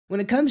When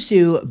it comes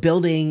to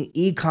building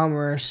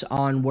e-commerce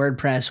on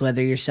WordPress,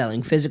 whether you're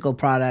selling physical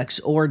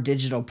products or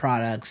digital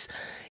products,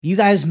 you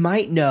guys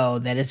might know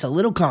that it's a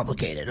little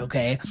complicated,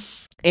 okay?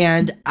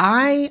 And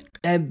I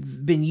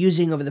have been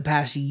using over the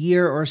past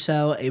year or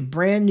so a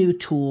brand new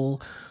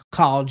tool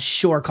called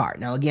Surecart.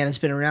 Now, again, it's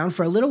been around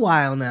for a little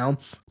while now,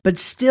 but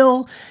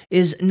still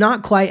is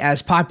not quite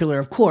as popular,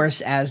 of course,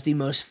 as the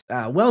most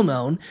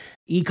well-known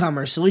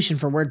e-commerce solution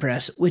for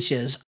WordPress, which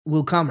is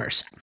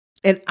WooCommerce.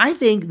 And I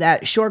think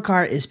that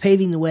Surecart is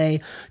paving the way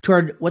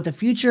toward what the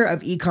future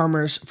of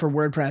e-commerce for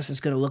WordPress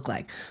is going to look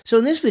like. So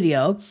in this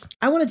video,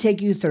 I want to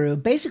take you through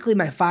basically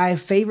my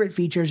 5 favorite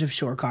features of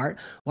Surecart,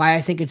 why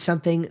I think it's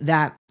something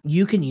that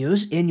you can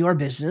use in your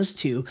business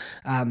to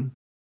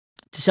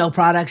sell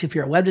products. If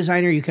you're a web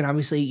designer, you can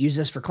obviously use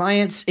this for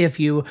clients.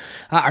 If you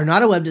are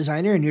not a web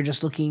designer and you're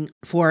just looking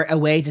for a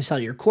way to sell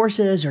your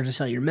courses or to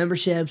sell your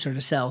memberships or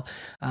to sell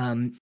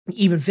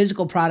even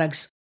physical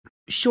products,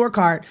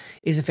 Surecart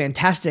is a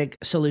fantastic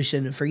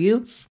solution for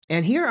you.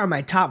 And here are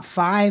my top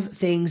 5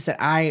 things that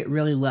I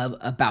really love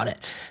about it.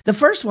 The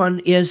first one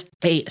is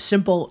a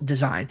simple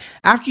design.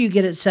 After you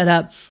get it set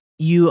up,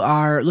 you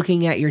are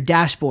looking at your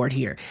dashboard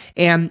here,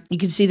 and you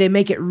can see they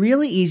make it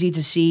really easy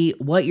to see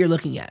what you're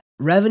looking at: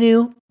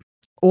 revenue,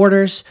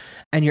 orders,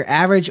 and your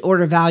average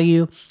order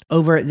value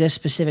over this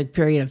specific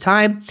period of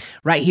time.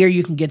 Right here,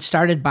 you can get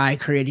started by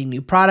creating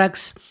new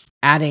products,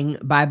 adding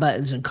buy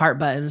buttons and cart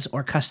buttons,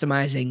 or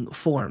customizing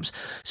forms.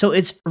 So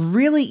it's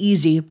really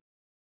easy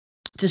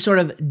to sort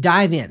of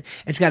dive in.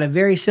 It's got a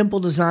very simple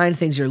design.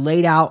 Things are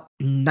laid out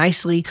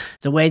nicely.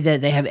 The way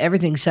that they have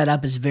everything set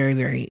up is very,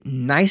 very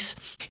nice.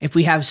 If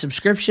we have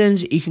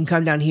subscriptions, you can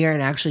come down here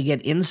and actually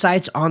get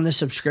insights on the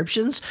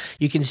subscriptions.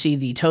 You can see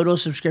the total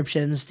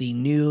subscriptions, the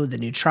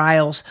new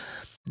trials,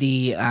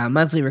 the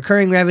monthly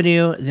recurring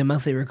revenue, the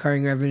monthly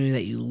recurring revenue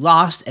that you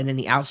lost, and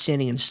any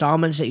outstanding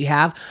installments that you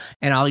have.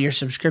 And all your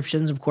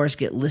subscriptions, of course,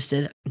 get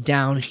listed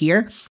down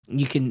here.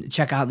 You can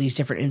check out these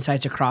different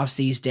insights across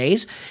these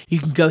days. You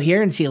can go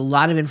here and see a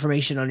lot of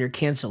information on your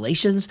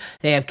cancellations.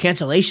 They have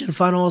cancellation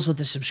funnels with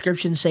the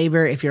subscription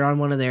saver if you're on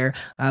one of their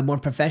more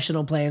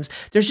professional plans.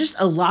 There's just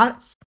a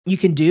lot you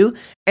can do,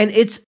 and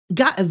it's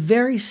got a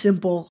very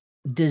simple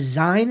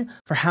design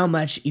for how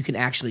much you can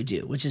actually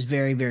do, which is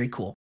very, very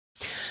cool.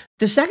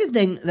 The second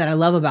thing that I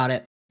love about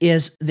it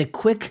is the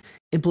quick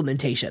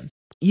implementation.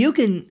 You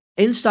can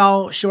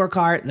install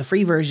Surecart, the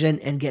free version,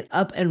 and get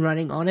up and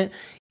running on it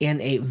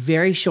in a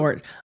very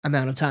short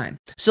amount of time.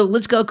 So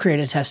let's go create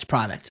a test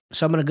product.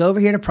 So I'm going to go over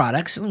here to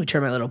products, and let me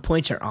turn my little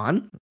pointer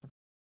on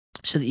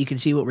so that you can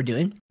see what we're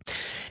doing.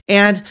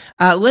 And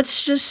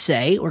let's just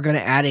say we're going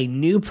to add a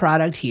new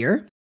product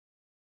here.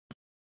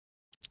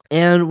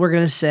 And we're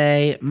going to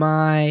say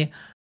my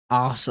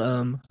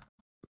awesome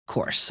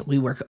course. We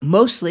work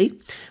mostly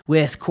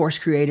with course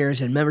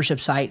creators and membership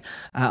site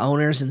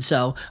owners. And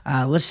so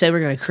let's say we're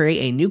going to create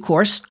a new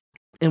course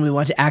and we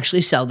want to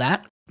actually sell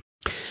that.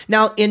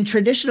 Now, in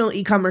traditional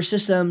e-commerce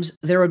systems,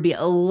 there would be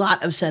a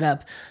lot of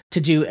setup to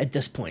do at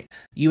this point.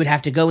 You would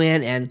have to go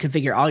in and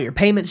configure all your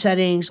payment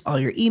settings, all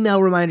your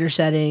email reminder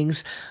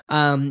settings.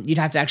 You'd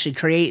have to actually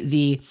create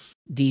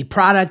the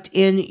product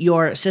in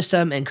your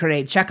system and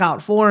create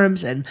checkout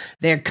forms, and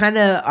they kind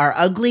of are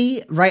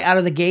ugly right out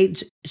of the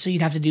gate, so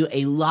you'd have to do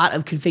a lot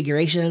of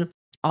configuration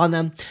on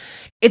them.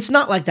 It's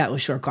not like that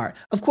with Surecart.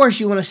 Of course,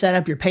 you want to set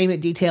up your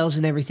payment details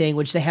and everything,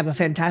 which they have a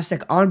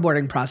fantastic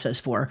onboarding process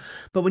for,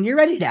 but when you're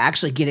ready to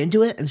actually get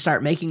into it and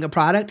start making a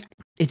product,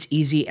 it's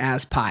easy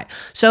as pie.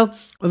 So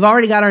we've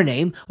already got our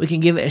name. We can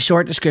give it a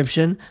short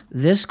description.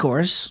 This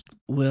course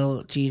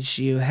will teach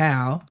you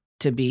how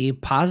to be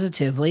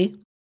positively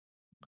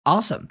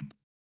awesome.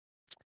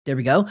 There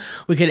we go.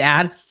 We could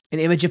add an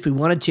image if we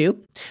wanted to.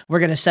 We're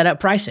going to set up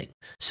pricing.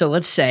 So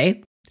let's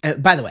say,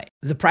 by the way,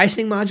 the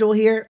pricing module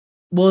here,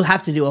 we'll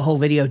have to do a whole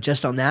video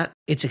just on that.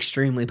 It's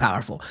extremely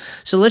powerful.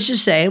 So let's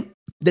just say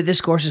that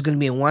this course is going to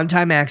be a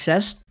one-time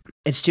access.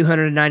 It's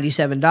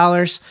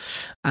 $297.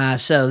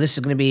 So this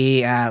is going to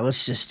be,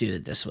 let's just do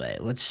it this way.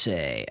 Let's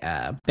say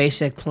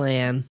basic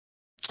plan.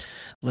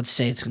 Let's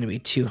say it's going to be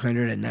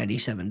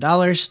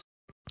 $297.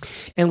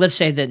 And let's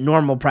say that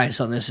normal price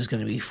on this is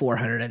going to be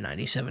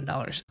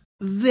 $497.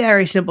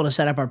 Very simple to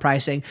set up our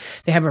pricing.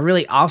 They have a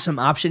really awesome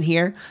option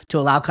here to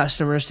allow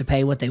customers to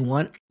pay what they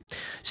want.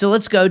 So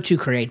let's go to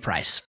create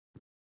price.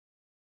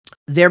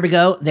 There we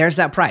go. There's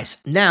that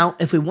price. Now,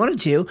 if we wanted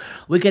to,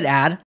 we could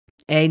add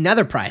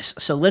another price.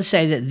 So let's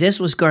say that this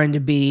was going to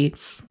be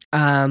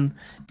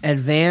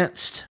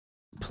advanced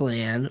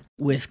plan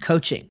with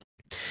coaching.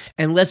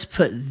 And let's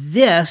put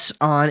this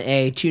on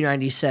a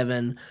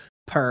 $297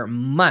 per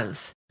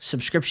month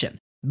subscription.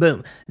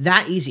 Boom.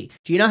 That easy.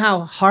 Do you know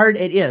how hard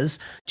it is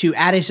to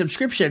add a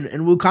subscription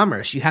in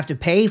WooCommerce? You have to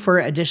pay for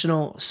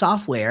additional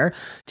software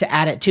to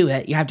add it to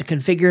it. You have to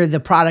configure the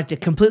product a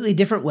completely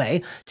different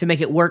way to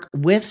make it work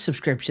with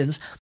subscriptions.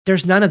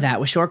 There's none of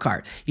that with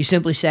Surecart. You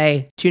simply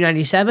say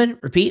 $297,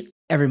 repeat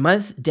every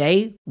month,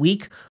 day,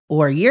 week,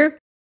 or year.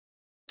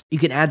 You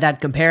can add that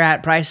compare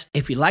at price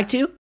if you'd like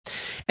to.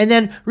 And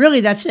then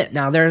really that's it.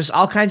 Now there's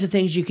all kinds of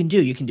things you can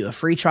do. You can do a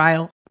free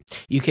trial.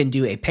 You can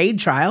do a paid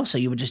trial. So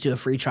you would just do a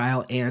free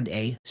trial and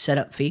a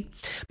setup fee.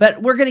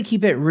 But we're going to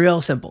keep it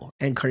real simple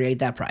and create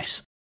that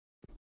price.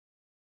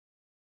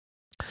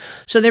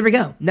 So there we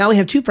go. Now we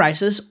have two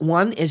prices.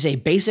 One is a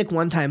basic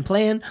one-time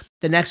plan.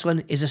 The next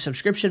one is a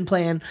subscription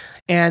plan.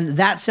 And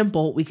that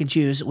simple, we can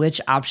choose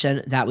which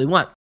option that we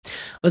want.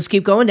 Let's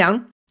keep going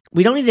down.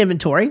 We don't need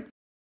inventory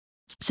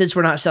since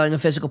we're not selling a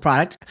physical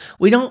product.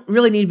 We don't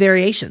really need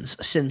variations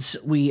since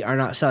we are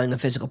not selling a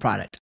physical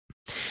product.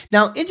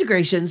 Now,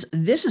 integrations,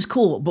 this is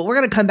cool, but we're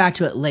going to come back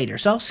to it later.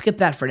 So I'll skip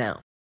that for now.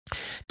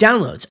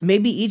 Downloads.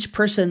 Maybe each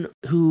person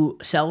who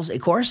sells a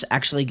course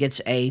actually gets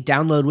a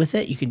download with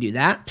it. You can do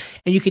that.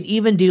 And you can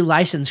even do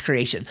license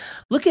creation.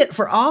 Look at,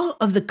 for all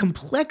of the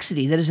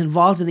complexity that is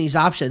involved in these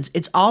options,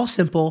 it's all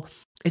simple.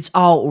 It's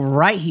all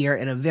right here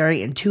in a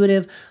very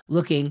intuitive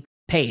looking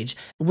page.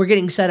 We're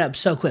getting set up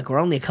so quick. We're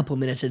only a couple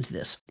minutes into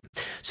this.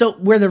 So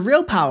where the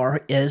real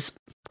power is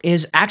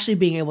actually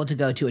being able to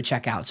go to a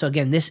checkout. So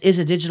again, this is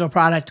a digital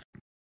product.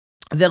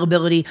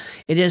 Availability,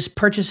 it is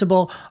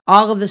purchasable.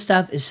 All of this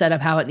stuff is set up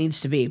how it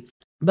needs to be.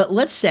 But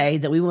let's say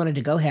that we wanted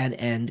to go ahead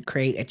and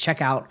create a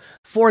checkout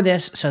for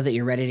this so that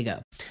you're ready to go.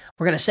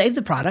 We're going to save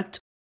the product.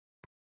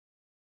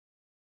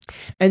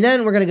 And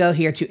then we're going to go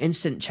here to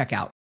instant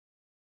checkout.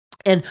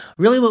 And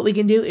really what we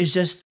can do is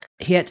just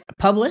hit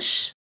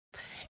publish.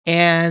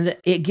 And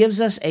it gives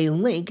us a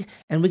link.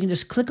 And we can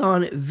just click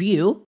on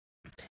view.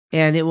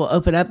 And it will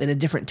open up in a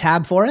different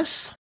tab for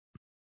us.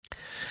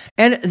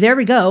 And there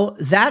we go.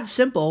 That's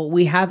simple.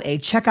 We have a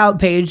checkout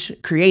page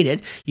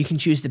created. You can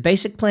choose the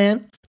basic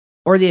plan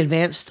or the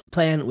advanced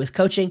plan with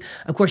coaching.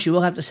 Of course, you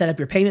will have to set up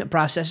your payment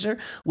processor,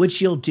 which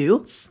you'll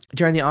do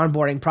during the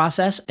onboarding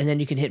process, and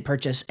then you can hit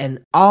purchase,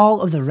 and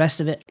all of the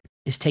rest of it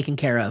is taken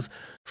care of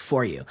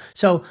for you.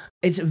 So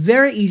it's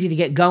very easy to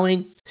get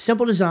going,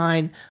 simple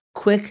design,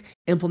 quick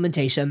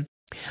implementation.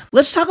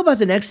 Let's talk about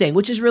the next thing,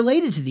 which is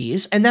related to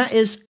these, and that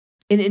is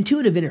an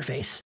intuitive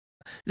interface.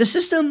 The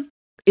system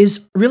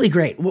is really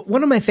great.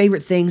 One of my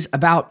favorite things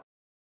about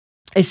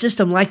a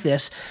system like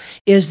this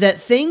is that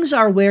things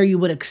are where you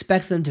would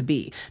expect them to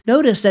be.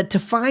 Notice that to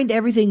find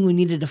everything we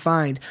needed to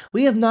find,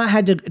 we have not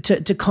had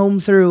to comb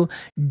through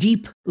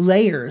deep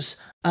layers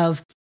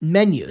of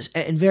menus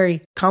and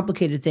very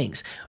complicated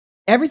things.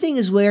 Everything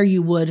is where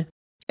you would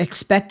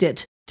expect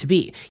it to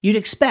be. You'd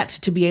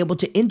expect to be able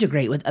to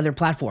integrate with other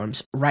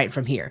platforms right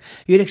from here.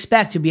 You'd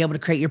expect to be able to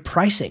create your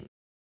pricing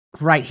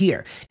right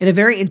here in a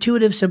very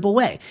intuitive, simple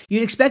way.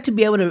 You'd expect to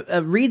be able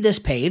to read this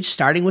page,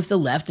 starting with the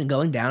left and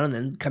going down and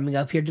then coming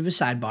up here to the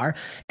sidebar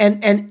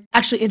and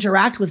actually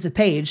interact with the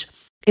page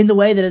in the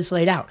way that it's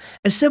laid out.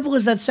 As simple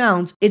as that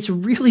sounds, it's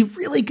really,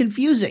 really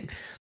confusing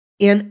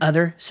in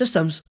other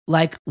systems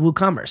like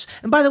WooCommerce.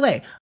 And by the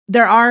way,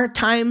 there are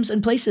times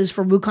and places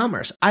for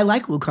WooCommerce. I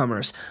like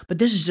WooCommerce, but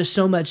this is just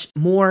so much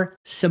more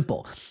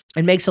simple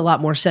and makes a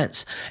lot more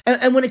sense.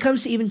 And when it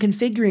comes to even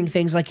configuring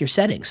things like your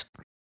settings,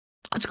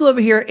 let's go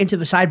over here into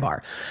the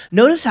sidebar.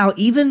 Notice how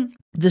even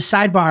the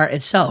sidebar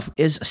itself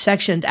is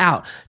sectioned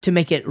out to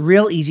make it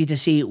real easy to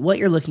see what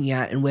you're looking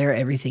at and where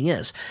everything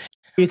is.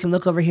 You can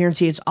look over here and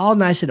see it's all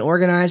nice and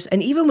organized.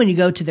 And even when you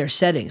go to their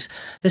settings,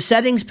 the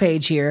settings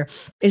page here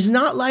is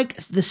not like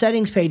the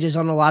settings pages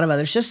on a lot of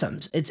other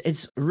systems.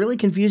 It's really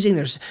confusing.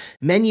 There's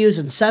menus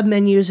and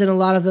sub-menus in a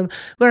lot of them.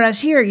 Whereas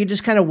here, you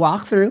just kind of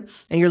walk through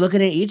and you're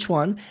looking at each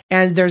one.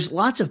 And there's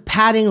lots of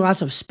padding,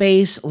 lots of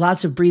space,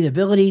 lots of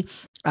breathability.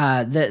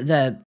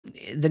 The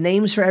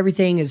names for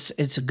everything,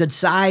 it's a good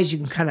size. You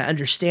can kind of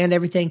understand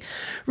everything.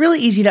 Really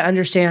easy to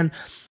understand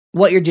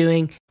what you're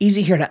doing.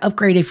 Easy here to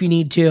upgrade if you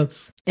need to.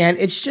 And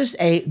it's just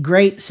a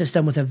great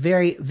system with a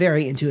very,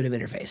 very intuitive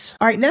interface.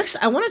 All right, next,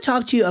 I want to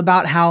talk to you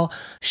about how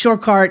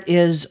Surecart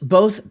is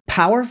both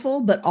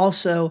powerful, but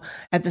also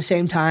at the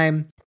same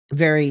time,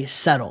 very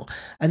subtle.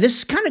 And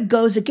this kind of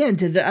goes again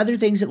to the other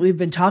things that we've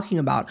been talking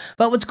about.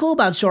 But what's cool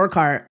about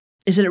Surecart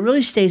is that it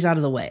really stays out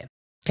of the way.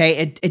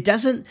 Okay, it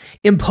doesn't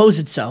impose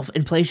itself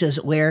in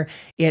places where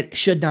it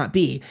should not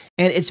be.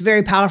 And it's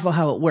very powerful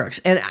how it works.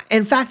 And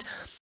in fact,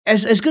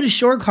 as good as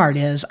Surecart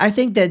is, I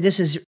think that this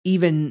is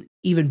even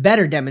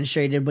better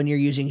demonstrated when you're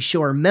using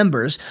Sure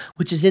Members,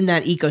 which is in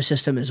that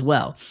ecosystem as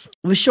well.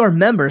 With Sure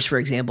Members, for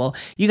example,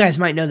 you guys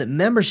might know that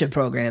membership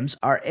programs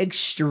are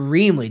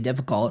extremely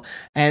difficult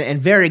and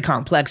very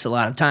complex a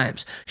lot of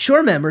times.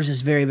 Sure Members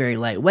is very, very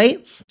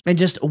lightweight and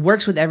just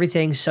works with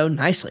everything so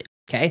nicely.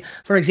 Okay.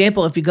 For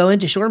example, if you go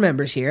into Sure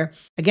Members here,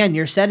 again,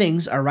 your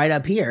settings are right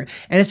up here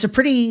and it's a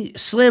pretty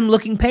slim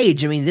looking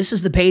page. I mean, this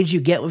is the page you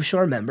get with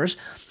Sure Members.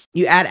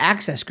 You add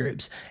access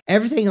groups.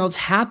 Everything else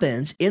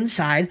happens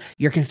inside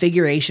your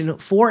configuration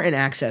for an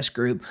access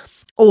group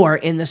or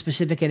in the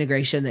specific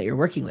integration that you're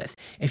working with.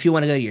 If you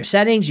want to go to your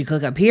settings, you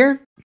click up here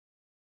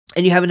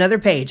and you have another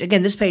page.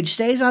 Again, this page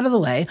stays out of the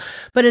way,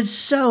 but it's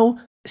so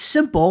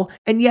simple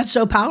and yet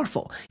so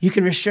powerful. You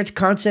can restrict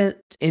content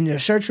in your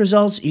search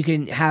results. You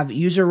can have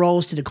user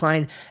roles to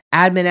decline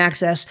admin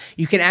access.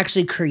 You can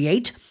actually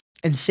create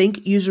and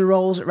sync user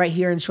roles right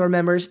here in Shore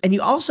Members. And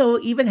you also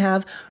even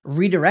have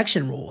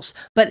redirection rules.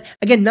 But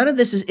again, none of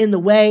this is in the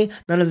way.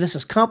 None of this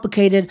is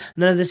complicated.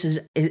 None of this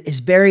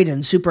is buried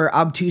in super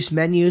obtuse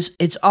menus.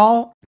 It's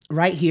all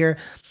right here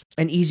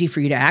and easy for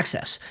you to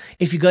access.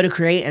 If you go to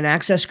create an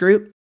access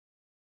group,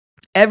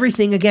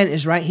 everything, again,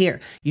 is right here.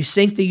 You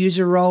sync the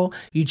user role.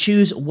 You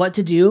choose what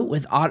to do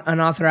with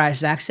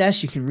unauthorized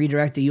access. You can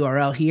redirect the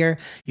URL here.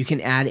 You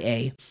can add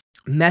a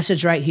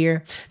message right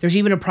here. There's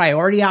even a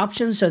priority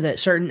option so that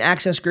certain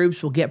access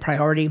groups will get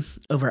priority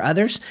over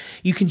others.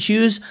 You can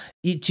choose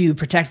to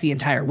protect the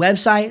entire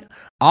website,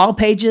 all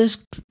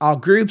pages, all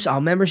groups,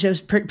 all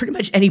memberships, pretty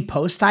much any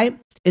post type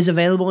is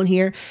available in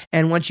here.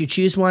 And once you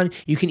choose one,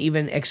 you can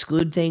even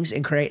exclude things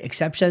and create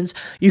exceptions.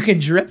 You can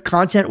drip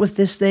content with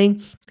this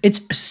thing. It's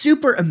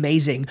super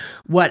amazing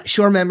what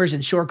Shore Members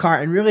and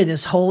Surecart and really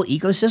this whole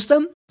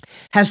ecosystem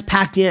has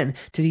packed in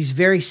to these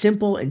very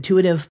simple,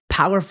 intuitive,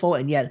 powerful,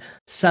 and yet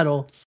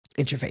subtle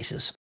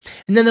interfaces.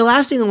 And then the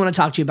last thing I want to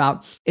talk to you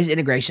about is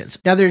integrations.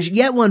 Now, there's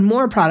yet one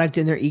more product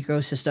in their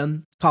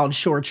ecosystem called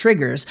Shore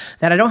Triggers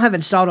that I don't have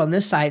installed on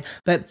this site,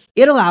 but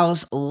it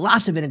allows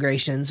lots of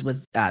integrations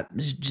with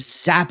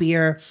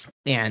Zapier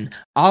and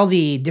all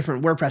the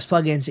different WordPress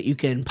plugins that you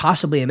can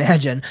possibly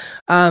imagine.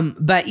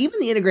 But even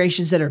the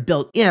integrations that are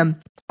built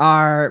in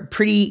are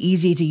pretty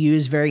easy to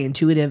use, very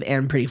intuitive,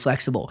 and pretty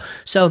flexible.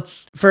 So,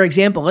 for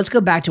example, let's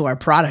go back to our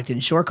product in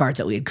Surecart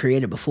that we had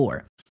created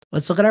before.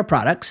 Let's look at our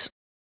products.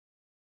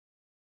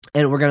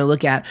 And we're going to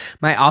look at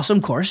my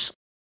awesome course.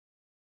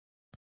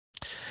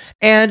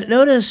 And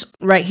notice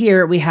right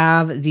here, we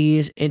have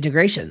these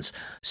integrations.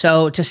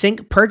 So to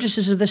sync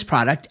purchases of this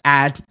product,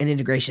 add an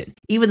integration.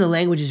 Even the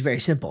language is very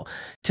simple.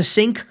 To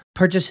sync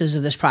purchases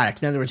of this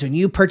product. In other words, when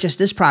you purchase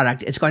this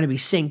product, it's going to be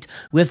synced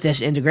with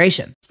this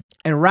integration.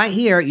 And right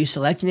here, you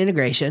select an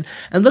integration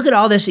and look at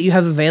all this that you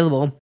have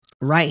available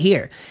right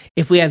here.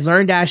 If we had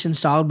LearnDash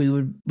installed,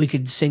 we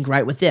could sync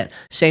right with it.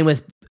 Same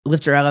with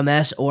Lifter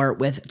LMS or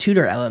with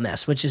Tutor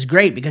LMS, which is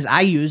great because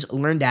I use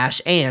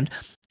LearnDash and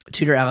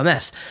Tutor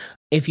LMS.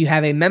 If you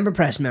have a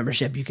MemberPress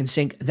membership, you can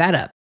sync that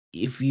up.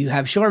 If you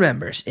have Shore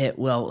Members, it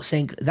will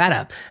sync that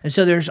up. And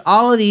so there's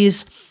all of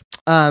these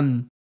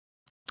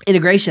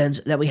integrations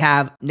that we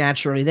have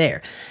naturally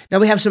there. Now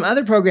we have some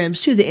other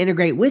programs too that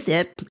integrate with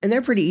it, and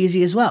they're pretty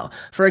easy as well.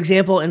 For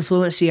example,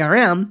 Influence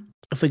CRM,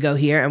 if we go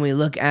here and we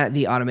look at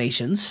the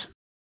automations,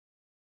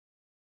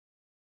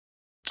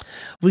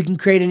 we can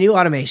create a new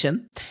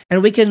automation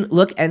and we can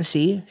look and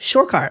see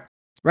Surecart.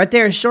 Right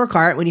there is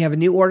Surecart. When you have a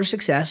new order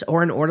success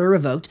or an order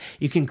revoked,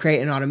 you can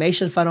create an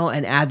automation funnel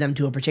and add them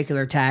to a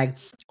particular tag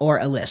or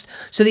a list.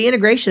 So the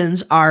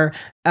integrations are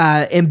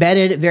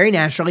embedded very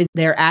naturally.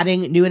 They're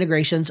adding new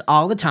integrations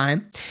all the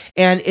time.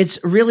 And it's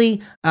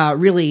really,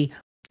 really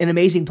an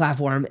amazing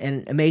platform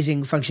and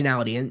amazing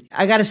functionality. And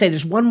I got to say,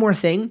 there's one more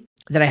thing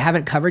that I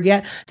haven't covered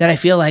yet that I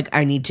feel like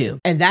I need to.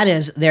 And that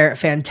is their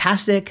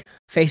fantastic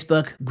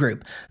Facebook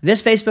group.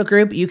 This Facebook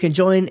group, you can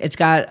join. It's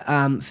got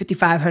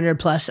 5,500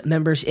 plus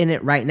members in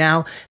it right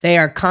now. They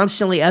are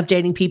constantly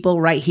updating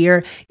people. Right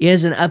here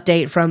is an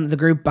update from the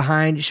group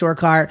behind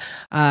Surecart.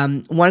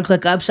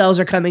 One-click upsells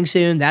are coming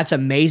soon. That's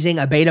amazing.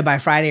 A beta by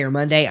Friday or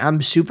Monday.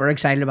 I'm super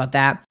excited about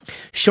that.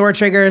 Shore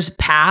Triggers,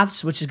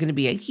 Paths, which is going to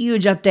be a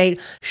huge update.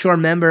 Shore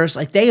Members,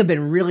 like they have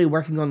been really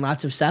working on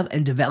lots of stuff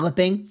and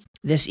developing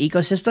this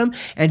ecosystem,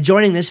 and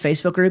joining this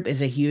Facebook group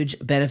is a huge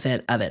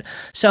benefit of it.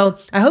 So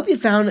I hope you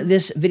found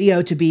this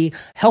video to be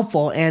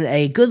helpful and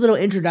a good little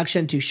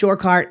introduction to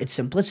Surecart, its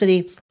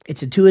simplicity,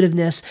 its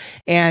intuitiveness.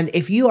 And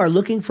if you are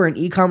looking for an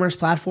e-commerce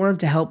platform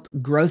to help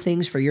grow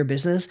things for your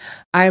business,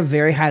 I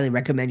very highly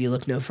recommend you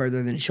look no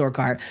further than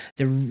Surecart.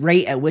 The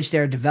rate at which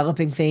they're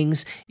developing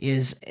things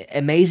is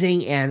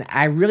amazing, and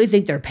I really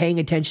think they're paying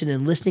attention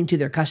and listening to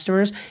their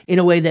customers in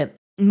a way that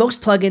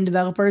most plugin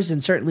developers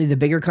and certainly the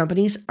bigger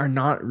companies are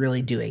not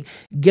really doing.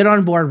 Get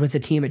on board with the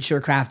team at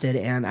Surecrafted,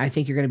 and I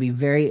think you're going to be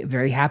very,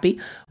 very happy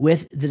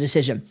with the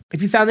decision.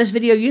 If you found this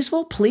video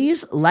useful,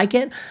 please like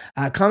it,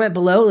 comment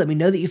below, let me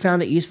know that you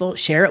found it useful,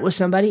 share it with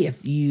somebody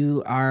if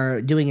you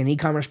are doing an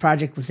e-commerce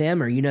project with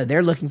them or you know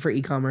they're looking for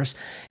e-commerce,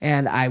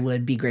 and I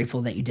would be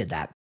grateful that you did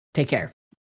that. Take care.